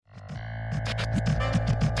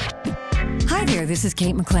there, this is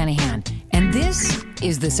Kate McClanahan, and this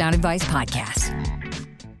is the Sound Advice Podcast.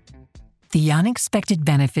 The unexpected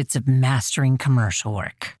benefits of mastering commercial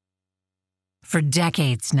work. For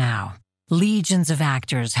decades now, legions of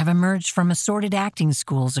actors have emerged from assorted acting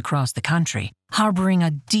schools across the country, harboring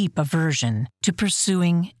a deep aversion to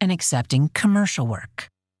pursuing and accepting commercial work.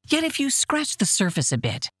 Yet if you scratch the surface a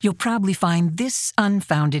bit, you'll probably find this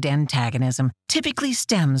unfounded antagonism typically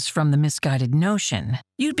stems from the misguided notion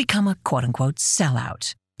you'd become a quote-unquote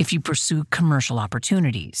sellout if you pursue commercial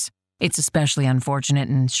opportunities. It's especially unfortunate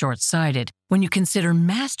and short-sighted when you consider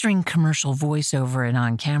mastering commercial voiceover and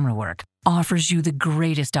on-camera work offers you the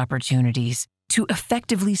greatest opportunities to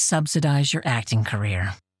effectively subsidize your acting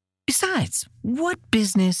career. Besides, what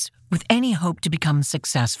business with any hope to become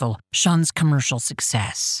successful shuns commercial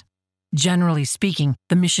success? Generally speaking,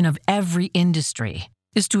 the mission of every industry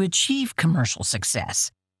is to achieve commercial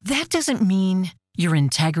success. That doesn't mean your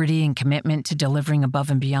integrity and commitment to delivering above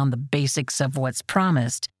and beyond the basics of what's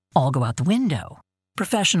promised all go out the window.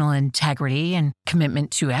 Professional integrity and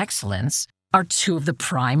commitment to excellence are two of the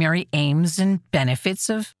primary aims and benefits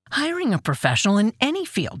of hiring a professional in any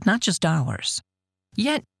field, not just ours.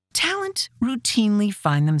 Yet, talent routinely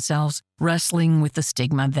find themselves wrestling with the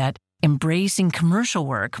stigma that embracing commercial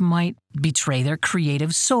work might betray their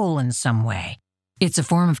creative soul in some way. It's a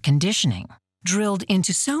form of conditioning, drilled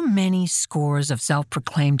into so many scores of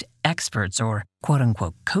self-proclaimed experts or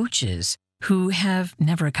quote-unquote coaches who have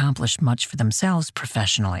never accomplished much for themselves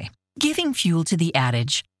professionally, giving fuel to the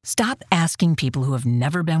adage, stop asking people who have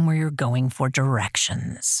never been where you're going for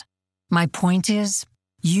directions. My point is,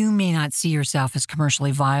 you may not see yourself as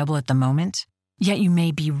commercially viable at the moment, yet you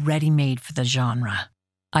may be ready-made for the genre.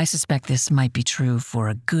 I suspect this might be true for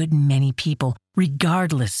a good many people,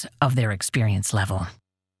 regardless of their experience level.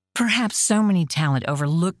 Perhaps so many talent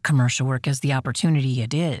overlook commercial work as the opportunity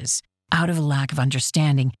it is, out of a lack of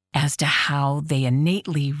understanding as to how they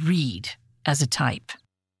innately read as a type.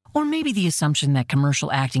 Or maybe the assumption that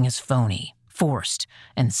commercial acting is phony, forced,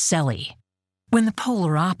 and selly, when the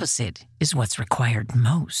polar opposite is what's required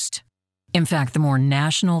most. In fact, the more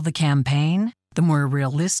national the campaign, the more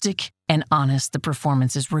realistic and honest the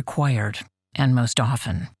performance is required, and most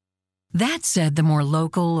often. That said, the more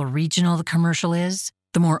local or regional the commercial is,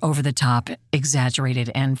 the more over-the-top,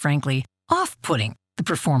 exaggerated, and frankly, off-putting the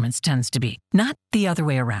performance tends to be, not the other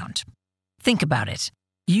way around. Think about it.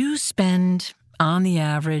 You spend, on the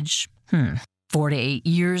average, 4 to 8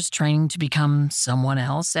 years training to become someone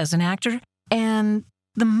else as an actor, and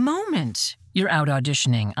the moment you're out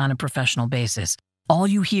auditioning on a professional basis, all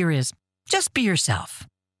you hear is, just be yourself.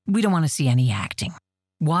 We don't want to see any acting.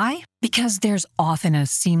 Why? Because there's often a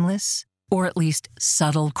seamless, or at least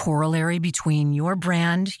subtle corollary between your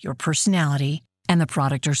brand, your personality, and the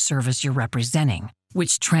product or service you're representing,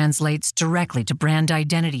 which translates directly to brand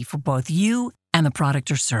identity for both you and the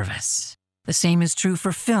product or service. The same is true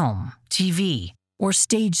for film, TV, or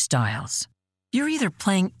stage styles. You're either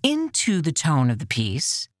playing into the tone of the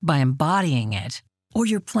piece by embodying it, or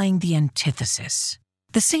you're playing the antithesis.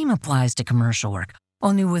 The same applies to commercial work,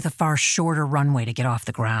 only with a far shorter runway to get off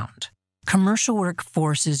the ground. Commercial work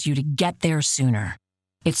forces you to get there sooner.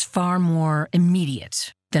 It's far more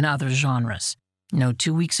immediate than other genres. No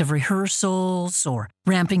 2 weeks of rehearsals or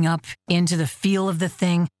ramping up into the feel of the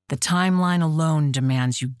thing. The timeline alone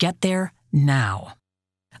demands you get there now.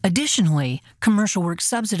 Additionally, commercial work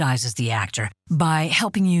subsidizes the actor by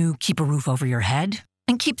helping you keep a roof over your head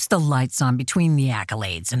and keeps the lights on between the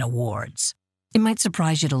accolades and awards. It might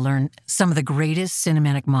surprise you to learn some of the greatest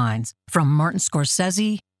cinematic minds, from Martin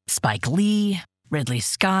Scorsese, Spike Lee, Ridley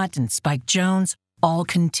Scott, and Spike Jonze, all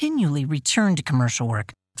continually return to commercial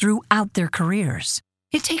work throughout their careers.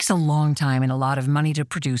 It takes a long time and a lot of money to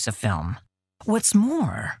produce a film. What's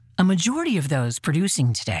more, a majority of those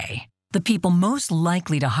producing today, the people most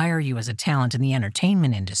likely to hire you as a talent in the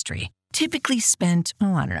entertainment industry, typically spent,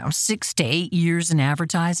 6 to 8 years in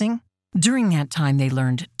advertising. During that time, they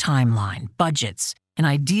learned timeline, budgets, and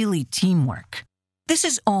ideally teamwork. This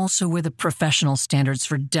is also where the professional standards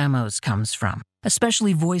for demos comes from,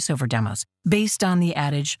 especially voiceover demos, based on the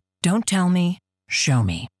adage, don't tell me, show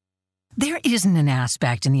me. There isn't an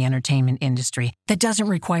aspect in the entertainment industry that doesn't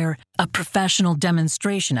require a professional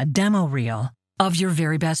demonstration, a demo reel, of your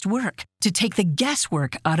very best work to take the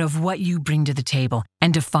guesswork out of what you bring to the table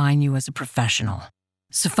and define you as a professional.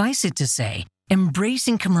 Suffice it to say,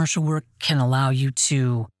 embracing commercial work can allow you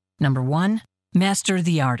to, number one, master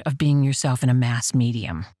the art of being yourself in a mass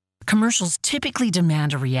medium. Commercials typically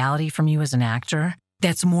demand a reality from you as an actor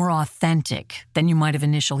that's more authentic than you might have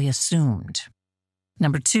initially assumed.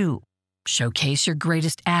 Number two, Showcase your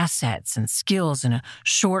greatest assets and skills in a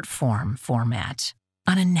short-form format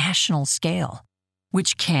on a national scale,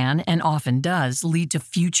 which can and often does lead to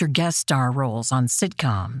future guest star roles on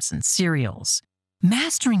sitcoms and serials.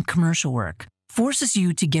 Mastering commercial work forces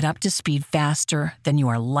you to get up to speed faster than you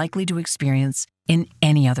are likely to experience in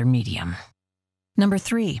any other medium. Number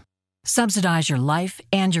 3, subsidize your life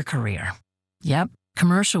and your career. Yep,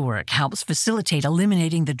 commercial work helps facilitate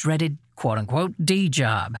eliminating the dreaded quote-unquote day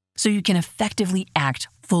job so you can effectively act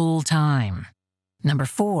full-time. Number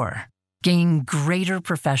 4, gain greater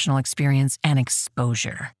professional experience and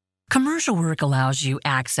exposure. Commercial work allows you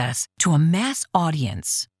access to a mass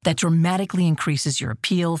audience that dramatically increases your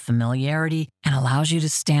appeal, familiarity, and allows you to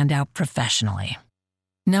stand out professionally.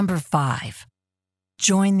 Number 5,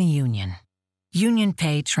 join the union. Union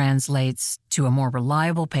pay translates to a more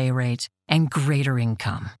reliable pay rate and greater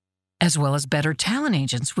income, as well as better talent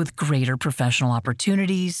agents with greater professional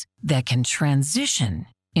opportunities that can transition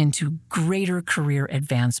into greater career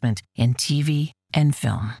advancement in TV and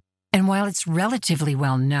film. And while it's relatively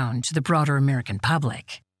well known to the broader American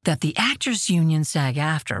public that the Actors Union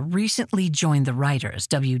SAG-AFTRA recently joined the writers,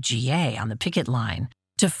 WGA, on the picket line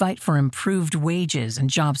to fight for improved wages and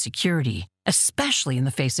job security, especially in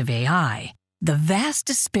the face of AI, the vast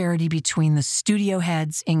disparity between the studio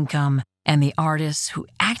heads' income and the artists who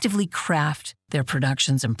actively craft their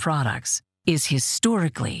productions and products is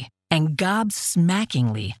historically and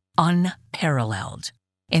gobsmackingly unparalleled.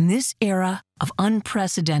 In this era of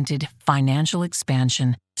unprecedented financial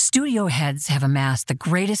expansion, studio heads have amassed the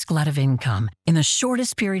greatest glut of income in the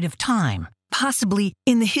shortest period of time, possibly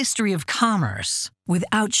in the history of commerce,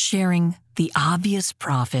 without sharing the obvious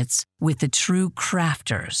profits with the true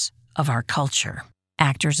crafters of our culture,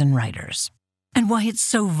 actors and writers. And why it's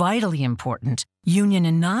so vitally important union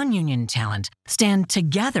and non-union talent stand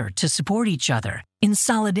together to support each other in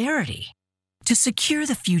solidarity to secure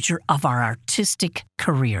the future of our artistic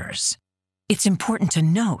careers. It's important to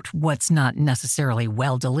note what's not necessarily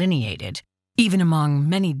well delineated, even among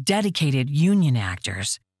many dedicated union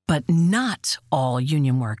actors, but not all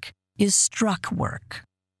union work is struck work.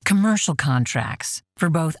 Commercial contracts for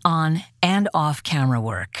both on and off-camera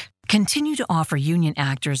work continue to offer union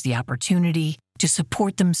actors the opportunity to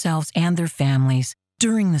support themselves and their families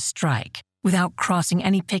during the strike without crossing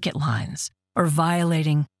any picket lines or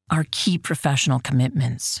violating our key professional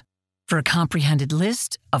commitments. For a comprehended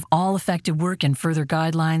list of all affected work and further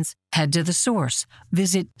guidelines, head to the source.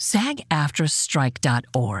 Visit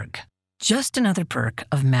sagaftrastrike.org. Just another perk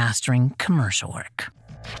of mastering commercial work.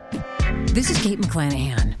 This is Kate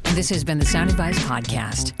McClanahan, and this has been the Sound Advice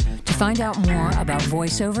Podcast. To find out more about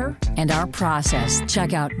voiceover and our process,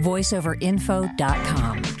 check out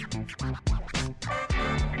voiceoverinfo.com.